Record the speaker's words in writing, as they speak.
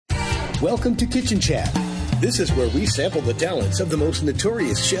Welcome to Kitchen Chat. This is where we sample the talents of the most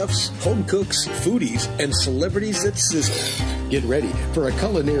notorious chefs, home cooks, foodies, and celebrities that sizzle. Get ready for a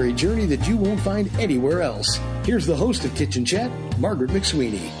culinary journey that you won't find anywhere else. Here's the host of Kitchen Chat, Margaret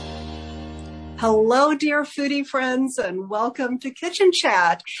McSweeney. Hello, dear foodie friends, and welcome to Kitchen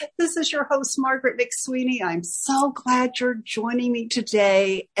Chat. This is your host, Margaret McSweeney. I'm so glad you're joining me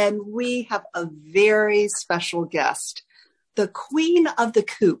today, and we have a very special guest, the queen of the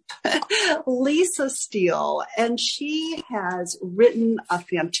Coop, Lisa Steele, and she has written a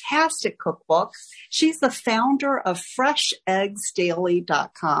fantastic cookbook. She's the founder of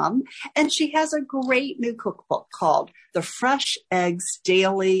FreshEggsDaily.com, and she has a great new cookbook called the Fresh Eggs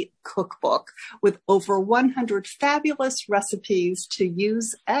Daily Cookbook with over 100 fabulous recipes to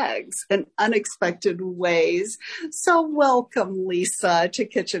use eggs in unexpected ways. So welcome, Lisa, to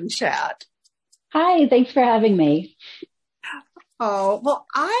Kitchen Chat. Hi, thanks for having me. Oh, well,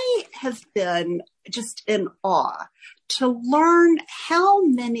 I have been just in awe to learn how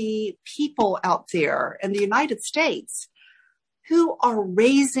many people out there in the United States who are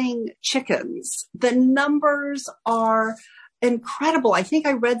raising chickens. The numbers are incredible. I think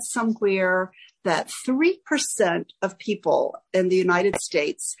I read somewhere that 3% of people in the United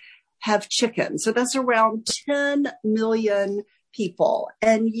States have chickens. So that's around 10 million people.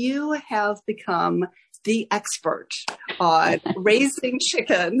 And you have become the expert on raising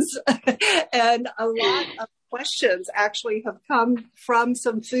chickens. And a lot of questions actually have come from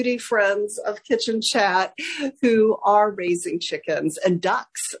some foodie friends of Kitchen Chat who are raising chickens and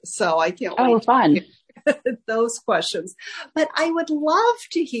ducks. So I can't wait fun. to hear those questions. But I would love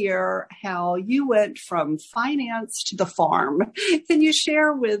to hear how you went from finance to the farm. Can you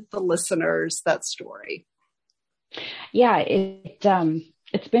share with the listeners that story? Yeah,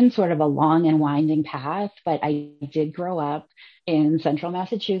 it's been sort of a long and winding path, but I did grow up in central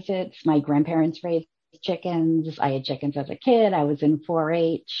Massachusetts. My grandparents raised chickens. I had chickens as a kid. I was in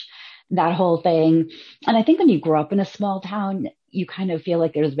 4-H, that whole thing. And I think when you grow up in a small town, you kind of feel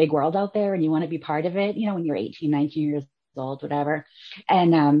like there's a big world out there and you want to be part of it, when you're 18, 19 years old, whatever.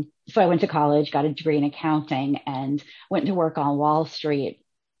 And so I went to college, got a degree in accounting, and went to work on Wall Street.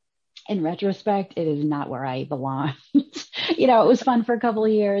 In retrospect, it is not where I belong. It was fun for a couple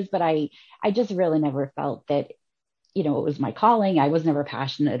of years, but I just really never felt that, it was my calling. I was never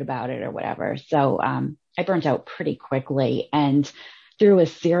passionate about it or whatever. So I burnt out pretty quickly, and through a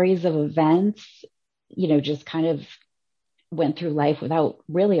series of events, just kind of went through life without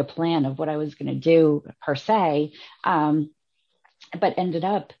really a plan of what I was going to do per se, but ended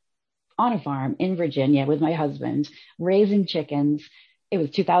up on a farm in Virginia with my husband, raising chickens. It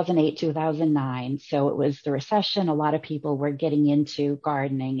was 2008, 2009. So it was the recession. A lot of people were getting into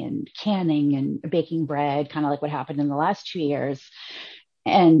gardening and canning and baking bread, kind of like what happened in the last 2 years,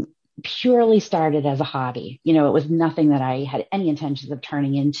 and purely started as a hobby. It was nothing that I had any intentions of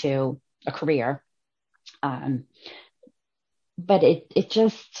turning into a career. But it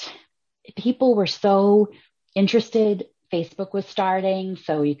just, people were so interested. Facebook was starting,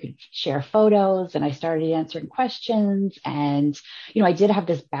 so you could share photos, and I started answering questions. And, I did have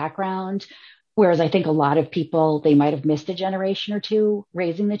this background, whereas I think a lot of people, they might have missed a generation or two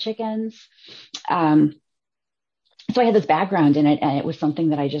raising the chickens. So I had this background in it, and it was something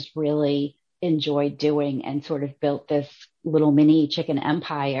that I just really enjoyed doing, and sort of built this little mini chicken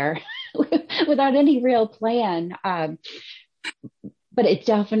empire without any real plan. But it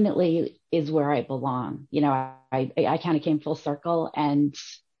definitely is where I belong. I kind of came full circle, and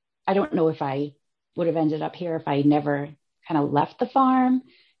I don't know if I would have ended up here if I never kind of left the farm,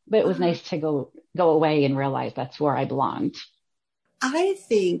 but it was nice to go away and realize that's where I belonged. I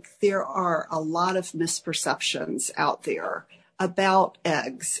think there are a lot of misperceptions out there about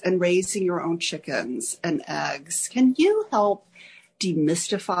eggs and raising your own chickens and eggs. Can you help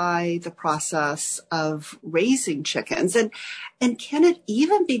demystify the process of raising chickens? And can it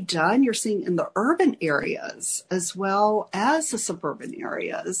even be done, you're seeing, in the urban areas as well as the suburban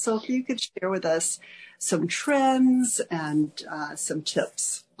areas? So if you could share with us some trends and some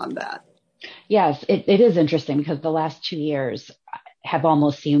tips on that. Yes, it is interesting, because the last 2 years have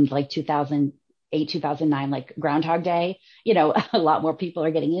almost seemed like 2008, 2009, like Groundhog Day. A lot more people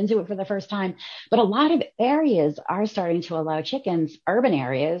are getting into it for the first time, but a lot of areas are starting to allow chickens, urban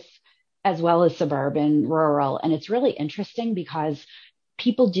areas, as well as suburban, rural. And it's really interesting because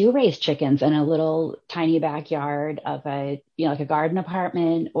people do raise chickens in a little tiny backyard of like a garden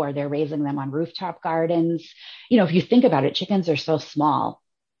apartment, or they're raising them on rooftop gardens. If you think about it, chickens are so small.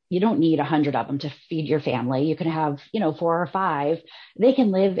 You don't need 100 of them to feed your family. You can have, 4 or 5. They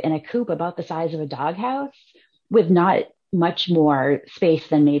can live in a coop about the size of a doghouse with not much more space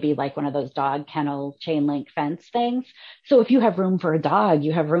than maybe like one of those dog kennel chain link fence things. So if you have room for a dog,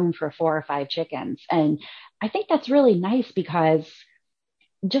 you have room for 4 or 5 chickens. And I think that's really nice because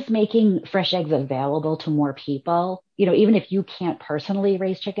just making fresh eggs available to more people, even if you can't personally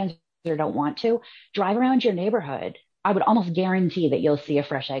raise chickens or don't want to, drive around your neighborhood. I would almost guarantee that you'll see a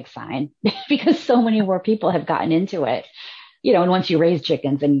fresh egg sign because so many more people have gotten into it. And once you raise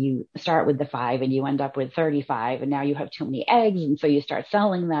chickens and you start with the 5 and you end up with 35 and now you have too many eggs. And so you start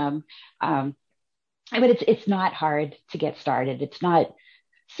selling them. But it's not hard to get started. It's not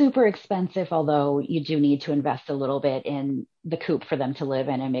super expensive, although you do need to invest a little bit in the coop for them to live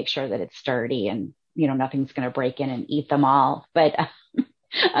in and make sure that it's sturdy and, nothing's going to break in and eat them all. But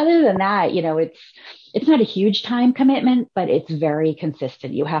other than that, it's not a huge time commitment, but it's very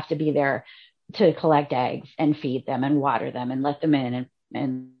consistent. You have to be there to collect eggs and feed them and water them and let them in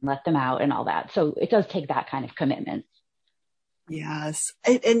and let them out and all that. So it does take that kind of commitment. Yes.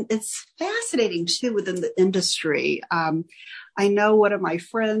 And it's fascinating too within the industry. I know one of my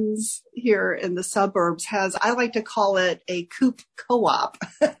friends here in the suburbs I like to call it a Coop co-op.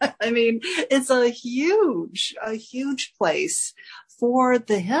 I mean, it's a huge place for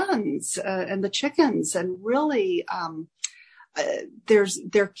the hens and the chickens. And really,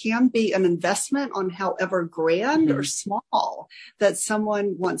 there can be an investment on however grand or small that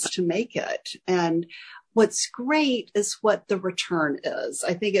someone wants to make it. And what's great is what the return is.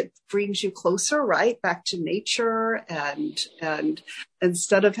 I think it brings you closer, right, back to nature, and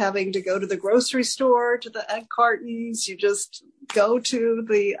instead of having to go to the grocery store to the egg cartons, you just go to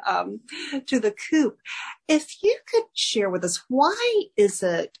the coop. If you could share with us, why is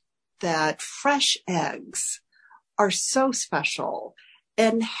it that fresh eggs are so special,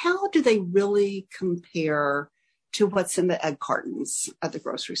 and how do they really compare to what's in the egg cartons at the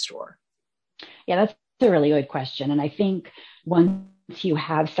grocery store? Yeah, that's a really good question. And I think once you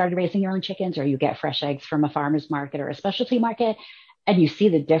have started raising your own chickens or you get fresh eggs from a farmer's market or a specialty market and you see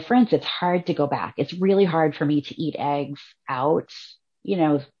the difference, it's hard to go back. It's really hard for me to eat eggs out.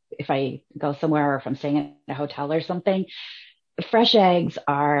 If I go somewhere or if I'm staying in a hotel or something, fresh eggs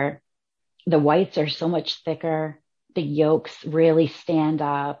the whites are so much thicker. The yolks really stand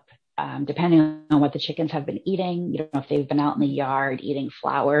up. Depending on what the chickens have been eating, if they've been out in the yard eating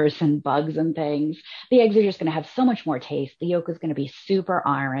flowers and bugs and things, the eggs are just going to have so much more taste. The yolk is going to be super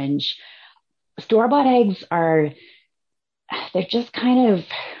orange. Store-bought eggs they're just kind of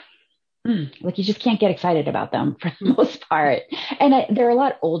like you just can't get excited about them for the most part. And they're a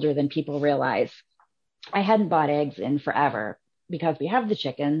lot older than people realize. I hadn't bought eggs in forever because we have the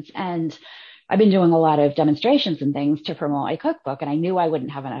chickens, and I've been doing a lot of demonstrations and things to promote my cookbook, and I knew I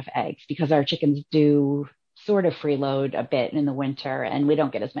wouldn't have enough eggs because our chickens do sort of freeload a bit in the winter and we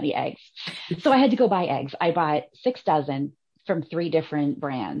don't get as many eggs. So I had to go buy eggs. I bought 6 dozen from 3 different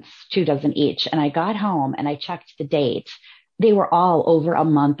brands, 2 dozen each. And I got home and I checked the date. They were all over a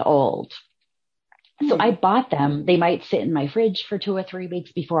month old. So I bought them. They might sit in my fridge for 2 or 3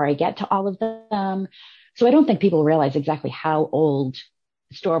 weeks before I get to all of them. So I don't think people realize exactly how old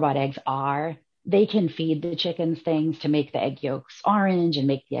store-bought eggs are. They can feed the chickens things to make the egg yolks orange and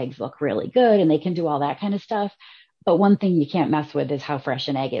make the eggs look really good, and they can do all that kind of stuff. But one thing you can't mess with is how fresh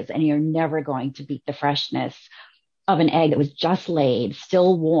an egg is, and you're never going to beat the freshness of an egg that was just laid,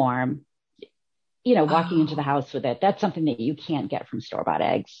 still warm, walking into the house with it. That's something that you can't get from store-bought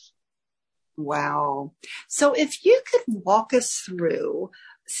eggs. Wow. So if you could walk us through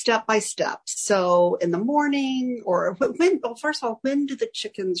step by step. So in the morning, or first of all, when do the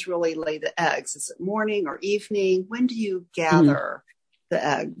chickens really lay the eggs? Is it morning or evening? When do you gather the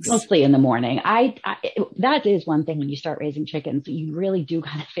eggs? Mostly in the morning. That is one thing when you start raising chickens, you really do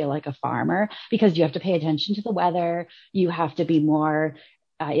kind of feel like a farmer because you have to pay attention to the weather. You have to be more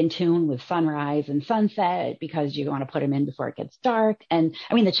in tune with sunrise and sunset because you want to put them in before it gets dark. And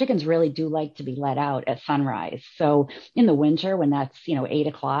I mean, the chickens really do like to be let out at sunrise. So in the winter, when that's, 8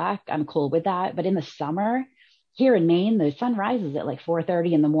 o'clock, I'm cool with that. But in the summer here in Maine, the sun rises at like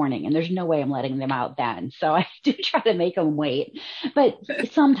 4:30 in the morning, and there's no way I'm letting them out then. So I do try to make them wait, but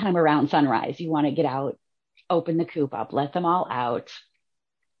sometime around sunrise, you want to get out, open the coop up, let them all out.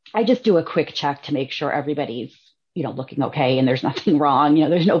 I just do a quick check to make sure everybody's looking okay and there's nothing wrong.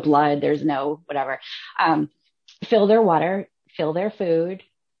 There's no blood, there's no whatever. Fill their water, fill their food.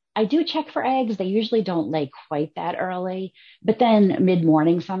 I do check for eggs. They usually don't lay quite that early, but then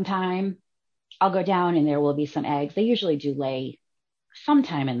mid-morning sometime, I'll go down and there will be some eggs. They usually do lay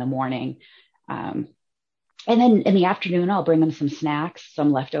sometime in the morning. And then in the afternoon, I'll bring them some snacks,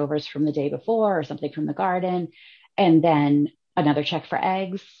 some leftovers from the day before or something from the garden. And then another check for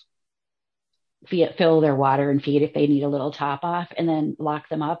eggs. fill their water and feed if they need a little top off, and then lock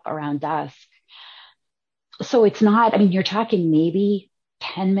them up around dusk. So it's not, I mean, you're talking maybe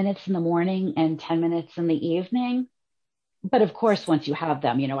 10 minutes in the morning and 10 minutes in the evening. But of course, once you have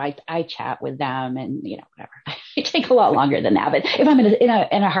them, I chat with them and, whatever. It takes a lot longer than that. But if I'm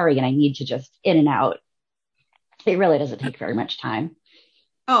in a hurry and I need to just in and out, it really doesn't take very much time.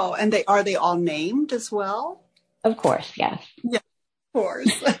 Oh, and are they all named as well? Of course, yes. Yeah, of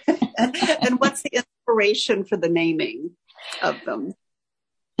course. And what's the inspiration for the naming of them?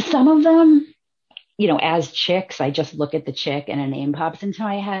 Some of them, as chicks, I just look at the chick and a name pops into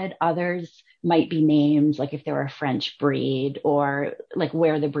my head. Others might be names like if they're a French breed or like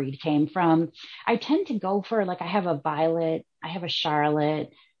where the breed came from. I tend to go for like I have a Violet, I have a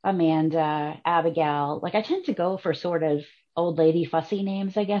Charlotte, Amanda, Abigail. Like I tend to go for sort of old lady fussy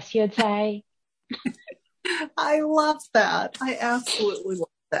names, I guess you'd say. I love that. I absolutely love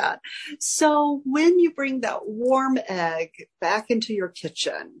that. So when you bring that warm egg back into your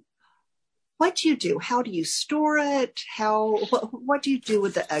kitchen, what do you do? How do you store it? What do you do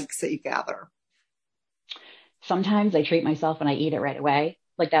with the eggs that you gather? Sometimes I treat myself and I eat it right away.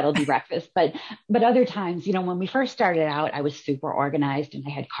 Like that'll be breakfast. But other times, when we first started out, I was super organized and I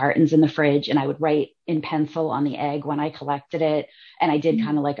had cartons in the fridge and I would write in pencil on the egg when I collected it. And I did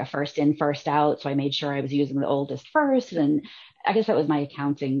kind of like a first in, first out. So I made sure I was using the oldest first. And I guess that was my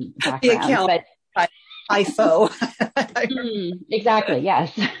accounting background. But FIFO. Exactly.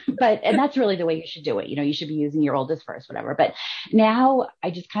 Yes. And that's really the way you should do it. You should be using your oldest first, whatever. But now I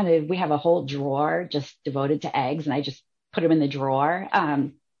just we have a whole drawer just devoted to eggs and I just put them in the drawer.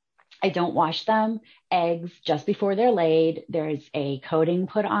 I don't wash them. Eggs just before they're laid, there's a coating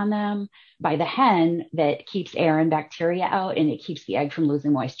put on them by the hen that keeps air and bacteria out and it keeps the egg from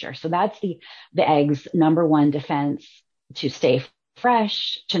losing moisture. So that's the egg's number one defense to stay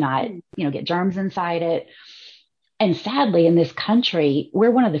fresh, to not, get germs inside it. And sadly, in this country,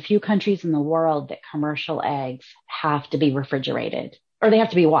 we're one of the few countries in the world that commercial eggs have to be refrigerated or they have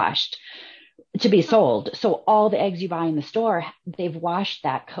to be washed to be sold. So all the eggs you buy in the store, they've washed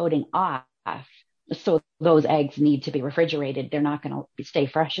that coating off. So those eggs need to be refrigerated. They're not going to stay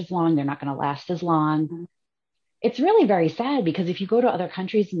fresh as long. They're not going to last as long. It's really very sad because if you go to other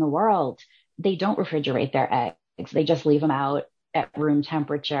countries in the world, they don't refrigerate their eggs. They just leave them out at room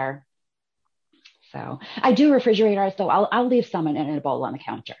temperature. So I do refrigerate ours though. I'll leave some in a bowl on the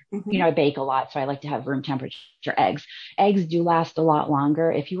counter. I bake a lot, so I like to have room temperature eggs. Eggs do last a lot longer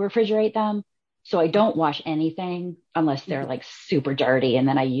if you refrigerate them. So I don't wash anything unless they're like super dirty and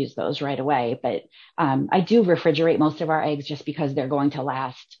then I use those right away. But I do refrigerate most of our eggs just because they're going to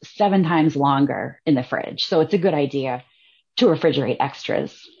last 7 times longer in the fridge. So it's a good idea to refrigerate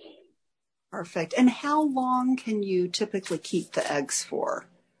extras. Perfect. And how long can you typically keep the eggs for?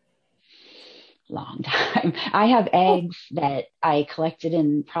 Long time. I have eggs that I collected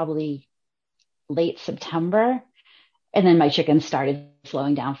in probably late September. And then my chickens started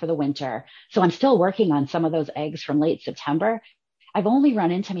slowing down for the winter. So I'm still working on some of those eggs from late September. I've only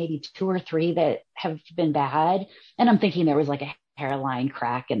run into maybe 2 or 3 that have been bad. And I'm thinking there was like a hairline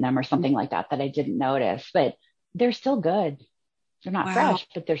crack in them or something like that I didn't notice, but they're still good. They're not fresh,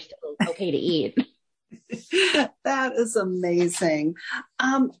 but they're still okay to eat. That is amazing.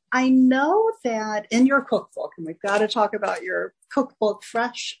 I know that in your cookbook, and we've got to talk about your cookbook,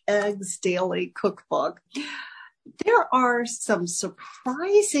 Fresh Eggs Daily Cookbook, there are some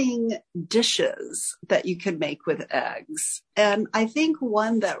surprising dishes that you can make with eggs. And I think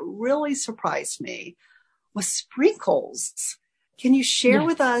one that really surprised me was sprinkles. Can you share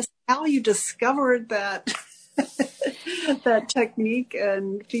with us how you discovered that that technique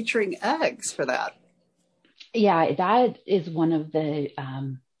and featuring eggs for that? Yeah, that is one of the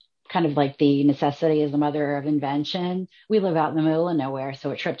kind of like the necessity is the mother of invention. We live out in the middle of nowhere,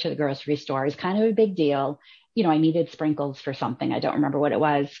 so a trip to the grocery store is kind of a big deal. I needed sprinkles for something. I don't remember what it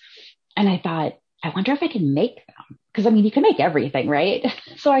was. And I thought, I wonder if I can make them. Because, you can make everything, right?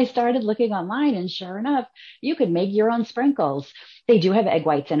 So I started looking online and sure enough, you could make your own sprinkles. They do have egg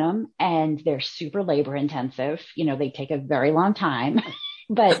whites in them and they're super labor intensive. They take a very long time,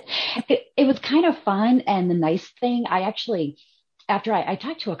 but it was kind of fun. And the nice thing, I actually, after I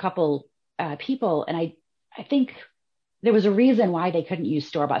talked to a couple people and I think there was a reason why they couldn't use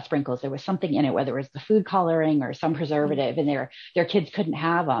store-bought sprinkles. There was something in it, whether it was the food coloring or some preservative, and their kids couldn't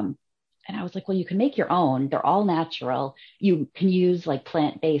have them. And I was like, well, you can make your own. They're all natural. You can use like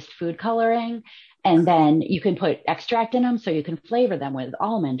plant-based food coloring, and then you can put extract in them so you can flavor them with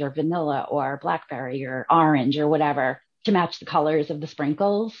almond or vanilla or blackberry or orange or whatever to match the colors of the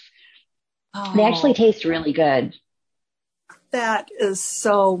sprinkles. They actually taste really good. That is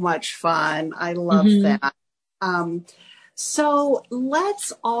so much fun. I love Hmm. that. Um, so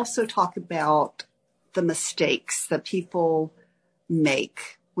let's also talk about the mistakes that people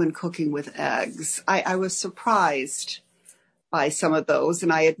make when cooking with eggs. I was surprised by some of those,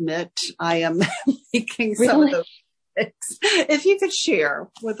 and I admit I am making some of Really? those mistakes. If you could share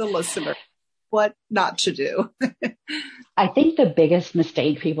with the listener what not to do. I think the biggest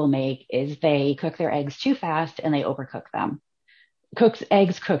mistake people make is they cook their eggs too fast and they overcook them. Cooks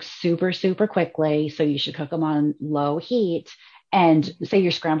eggs cook super, super quickly. So you should cook them on low heat. And say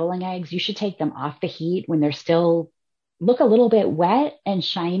you're scrambling eggs, you should take them off the heat when they're still look a little bit wet and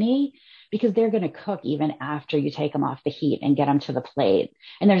shiny because they're going to cook even after you take them off the heat and get them to the plate.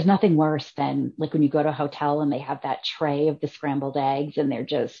 And there's nothing worse than like when you go to a hotel and they have that tray of the scrambled eggs and they're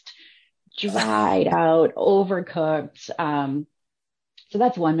just dried out, overcooked. So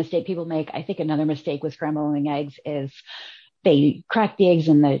that's one mistake people make. I think another mistake with scrambling eggs is they crack the eggs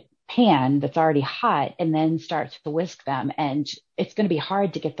in the pan that's already hot and then start to whisk them. And it's going to be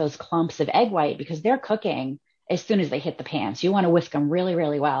hard to get those clumps of egg white because they're cooking as soon as they hit the pan. So you want to whisk them really,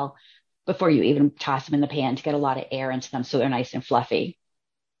 really well before you even toss them in the pan to get a lot of air into them so they're nice and fluffy.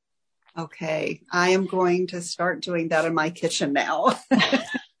 Okay, I am going to start doing that in my kitchen now.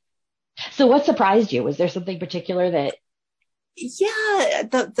 So what surprised you? Was there something particular that, Yeah,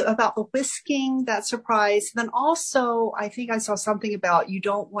 about the whisking, that surprise. Then also, I think I saw something about you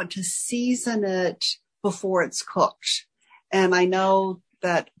don't want to season it before it's cooked. And I know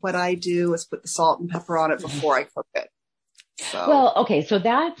that what I do is put the salt and pepper on it before I cook it. So, well, okay, so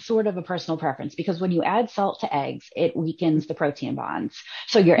that's sort of a personal preference because when you add salt to eggs, it weakens the protein bonds.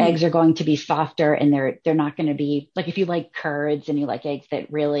 So your mm, eggs are going to be softer and they're not going to be like if you like curds and you like eggs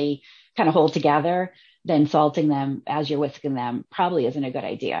that really kind of hold together, then salting them as you're whisking them probably isn't a good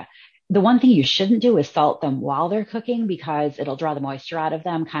idea. The one thing you shouldn't do is salt them while they're cooking because it'll draw the moisture out of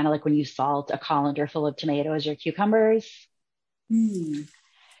them, kind of like when you salt a colander full of tomatoes or cucumbers. mm,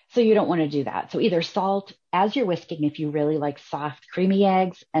 So you don't want to do that. So either salt as you're whisking if you really like soft, creamy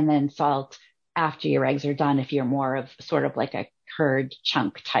eggs, and then salt after your eggs are done if you're more of sort of like a curd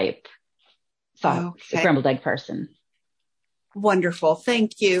chunk type soft okay. scrambled egg person. Wonderful.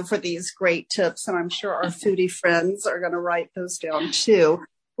 Thank you for these great tips. And I'm sure our foodie friends are going to write those down too.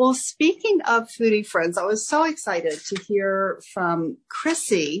 Well, speaking of foodie friends, I was so excited to hear from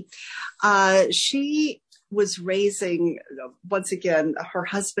Chrissy. She was raising, once again, her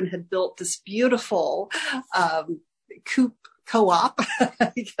husband had built this beautiful Coop co-op,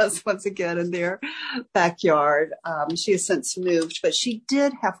 because once again, in their backyard. She has since moved, but she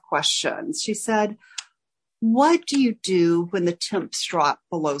did have questions. She said, what do you do when the temps drop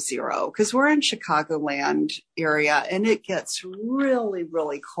below zero? Because we're in Chicagoland area and it gets really,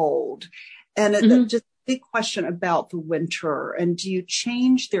 really cold. And Mm-hmm. just a big question about the winter. And do you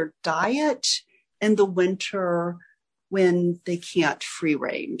change their diet in the winter when they can't free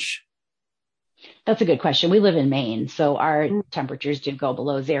range? That's a good question. We live in Maine, so our temperatures do go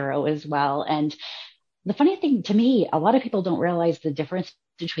below zero as well. And the funny thing to me, a lot of people don't realize the difference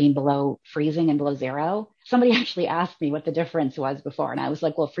between below freezing and below zero. Somebody actually asked me what the difference was before, and I was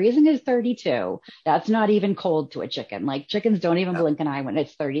like, well, freezing is 32. That's not even cold to a chicken. Like chickens don't even blink an eye when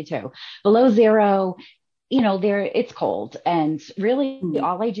it's 32. Below zero, it's cold. And really Mm.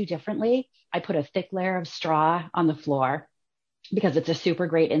 all I do differently, I put a thick layer of straw on the floor because it's a super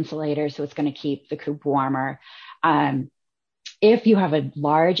great insulator. So it's going to keep the coop warmer. Um, if you have a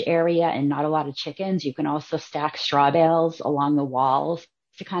large area and not a lot of chickens, you can also stack straw bales along the walls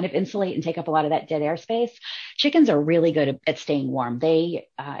to kind of insulate and take up a lot of that dead air space. Chickens are really good at staying warm. They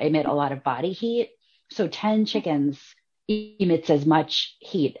emit a lot of body heat. So 10 chickens emits as much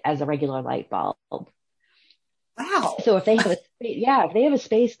heat as a regular light bulb. Wow. So if they have if they have a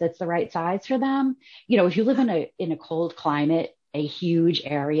space that's the right size for them, if you live in a cold climate, a huge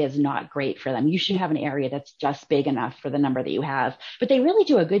area is not great for them. You should have an area that's just big enough for the number that you have. But they really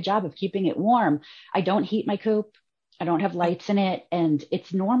do a good job of keeping it warm. I don't heat my coop. I don't have lights in it, and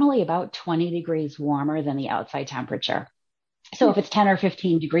it's normally about 20 degrees warmer than the outside temperature. So if it's 10 or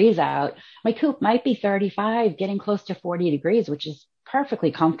 15 degrees out, my coop might be 35, getting close to 40 degrees, which is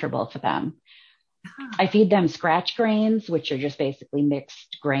perfectly comfortable for them. I feed them scratch grains, which are just basically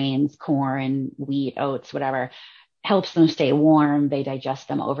mixed grains, corn, wheat, oats, whatever. Helps them stay warm. They digest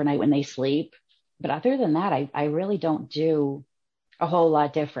them overnight when they sleep. But other than that, I really don't do a whole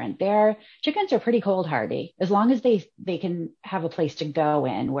lot different. Their chickens are pretty cold hardy. As long as they can have a place to go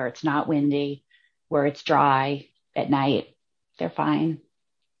in where it's not windy, where it's dry at night, they're fine.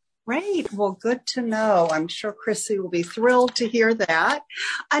 Great. Well, good to know. I'm sure Chrissy will be thrilled to hear that.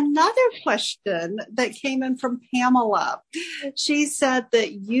 Another question that came in from Pamela. She said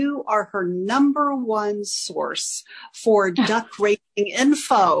that you are her number one source for duck raising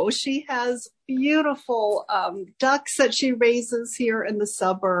info. She has beautiful ducks that she raises here in the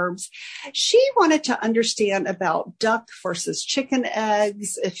suburbs. She wanted to understand about duck versus chicken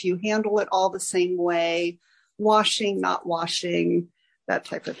eggs, if you handle it all the same way, washing, not washing, that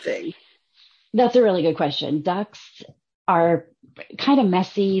type of thing. That's a really good question. Ducks are kind of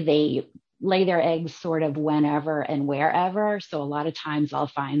messy. They lay their eggs sort of whenever and wherever. So a lot of times I'll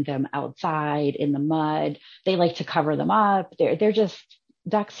find them outside in the mud. They like to cover them up. They're just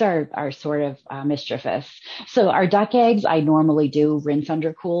ducks are sort of mischievous. So our duck eggs, I normally do rinse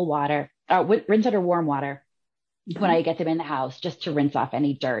under cool water, rinse under warm water when I get them in the house, just to rinse off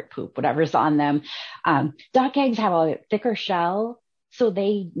any dirt, poop, whatever's on them. Duck eggs have a thicker shell, so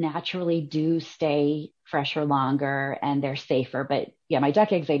they naturally do stay fresher longer and they're safer. But yeah, my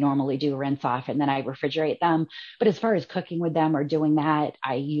duck eggs, I normally do rinse off and then I refrigerate them. But as far as cooking with them or doing that,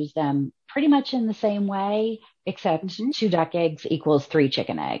 I use them pretty much in the same way, except 2 duck eggs equals 3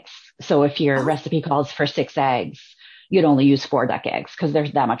 chicken eggs. So if your recipe calls for 6 eggs, you'd only use 4 duck eggs because they're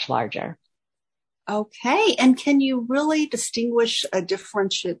that much larger. Okay. And can you really distinguish a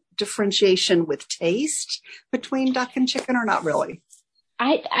differentiation with taste between duck and chicken, or not really?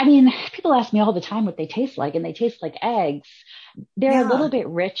 I mean, people ask me all the time what they taste like, and they taste like eggs. They're a little bit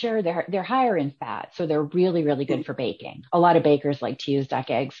richer. They're higher in fat, so they're really, really good for baking. A lot of bakers like to use duck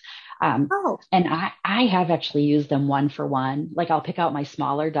eggs. And I have actually used them 1 for 1. Like I'll pick out my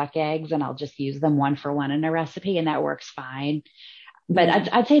smaller duck eggs and I'll just use them 1 for 1 in a recipe, and that works fine.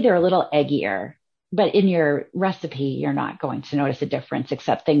 But I'd say they're a little eggier. But in your recipe, you're not going to notice a difference,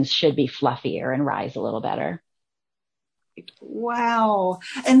 except things should be fluffier and rise a little better. Wow.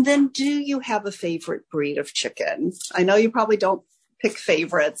 And then do you have a favorite breed of chicken? I know you probably don't pick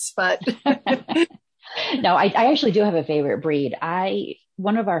favorites, but. No, I actually do have a favorite breed.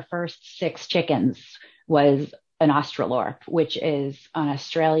 One of our first 6 chickens was an Australorp, which is an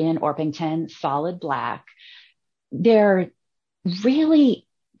Australian Orpington, solid black. They're really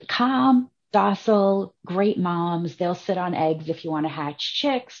calm, docile, great moms. They'll sit on eggs if you want to hatch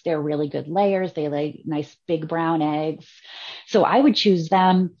chicks. They're really good layers. They lay nice big brown eggs. So I would choose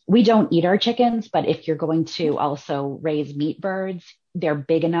them. We don't eat our chickens, but if you're going to also raise meat birds, they're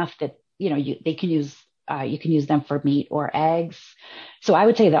big enough that, you can use them for meat or eggs. So I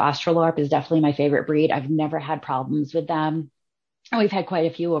would say the Australorp is definitely my favorite breed. I've never had problems with them. And we've had quite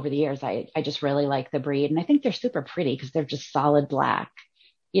a few over the years. I just really like the breed. And I think they're super pretty because they're just solid black.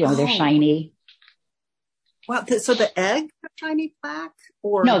 They're shiny. Wow. So the egg are shiny black,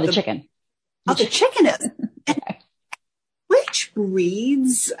 or no, the chicken. Oh, the chicken is. Which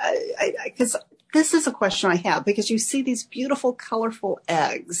breeds? Because this is a question I have, because you see these beautiful, colorful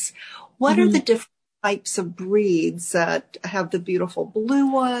eggs. What are the different types of breeds that have the beautiful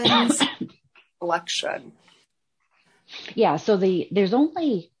blue ones? Selection. Yeah. So there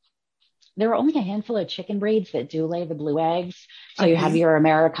are only a handful of chicken breeds that do lay the blue eggs. So you have your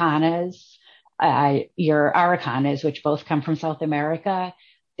Americanas, your Aracanas, which both come from South America.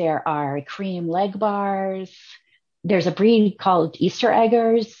 There are cream leg bars. There's a breed called Easter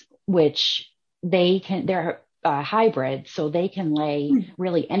eggers, which they're hybrid, so they can lay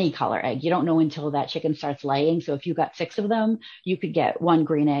really any color egg. You don't know until that chicken starts laying. So if you got 6 of them, you could get 1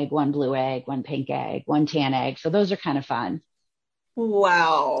 green egg, 1 blue egg, 1 pink egg, 1 tan egg. So those are kind of fun.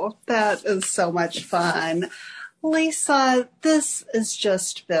 Wow, that is so much fun. Lisa, this has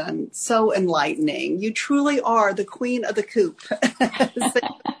just been so enlightening. You truly are the queen of the coop, as they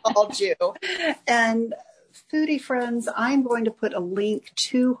called you. And foodie friends, I'm going to put a link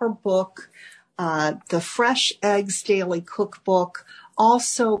to her book, the Fresh Eggs Daily Cookbook.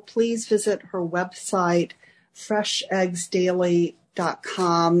 Also, please visit her website,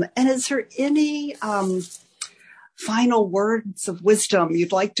 fresheggsdaily.com. And is there any final words of wisdom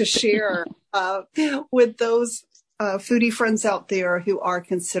you'd like to share with those foodie friends out there who are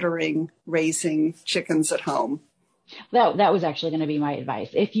considering raising chickens at home? That was actually going to be my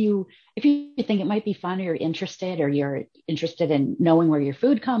advice. If you think it might be fun, or you're interested in knowing where your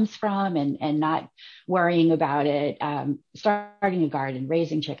food comes from and not worrying about it, starting a garden,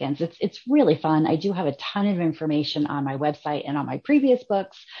 raising chickens, it's really fun. I do have a ton of information on my website and on my previous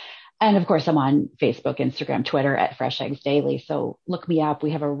books. And of course, I'm on Facebook, Instagram, Twitter at Fresh Eggs Daily. So look me up.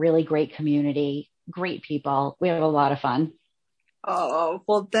 We have a really great community, great people. We have a lot of fun. Oh,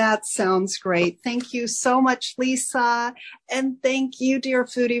 well, that sounds great. Thank you so much, Lisa. And thank you, dear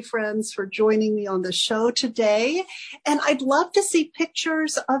foodie friends, for joining me on the show today. And I'd love to see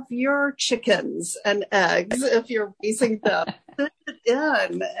pictures of your chickens and eggs if you're raising them. Send it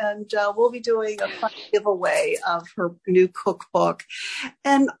in, and we'll be doing a fun giveaway of her new cookbook.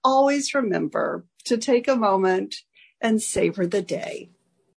 And always remember to take a moment and savor the day.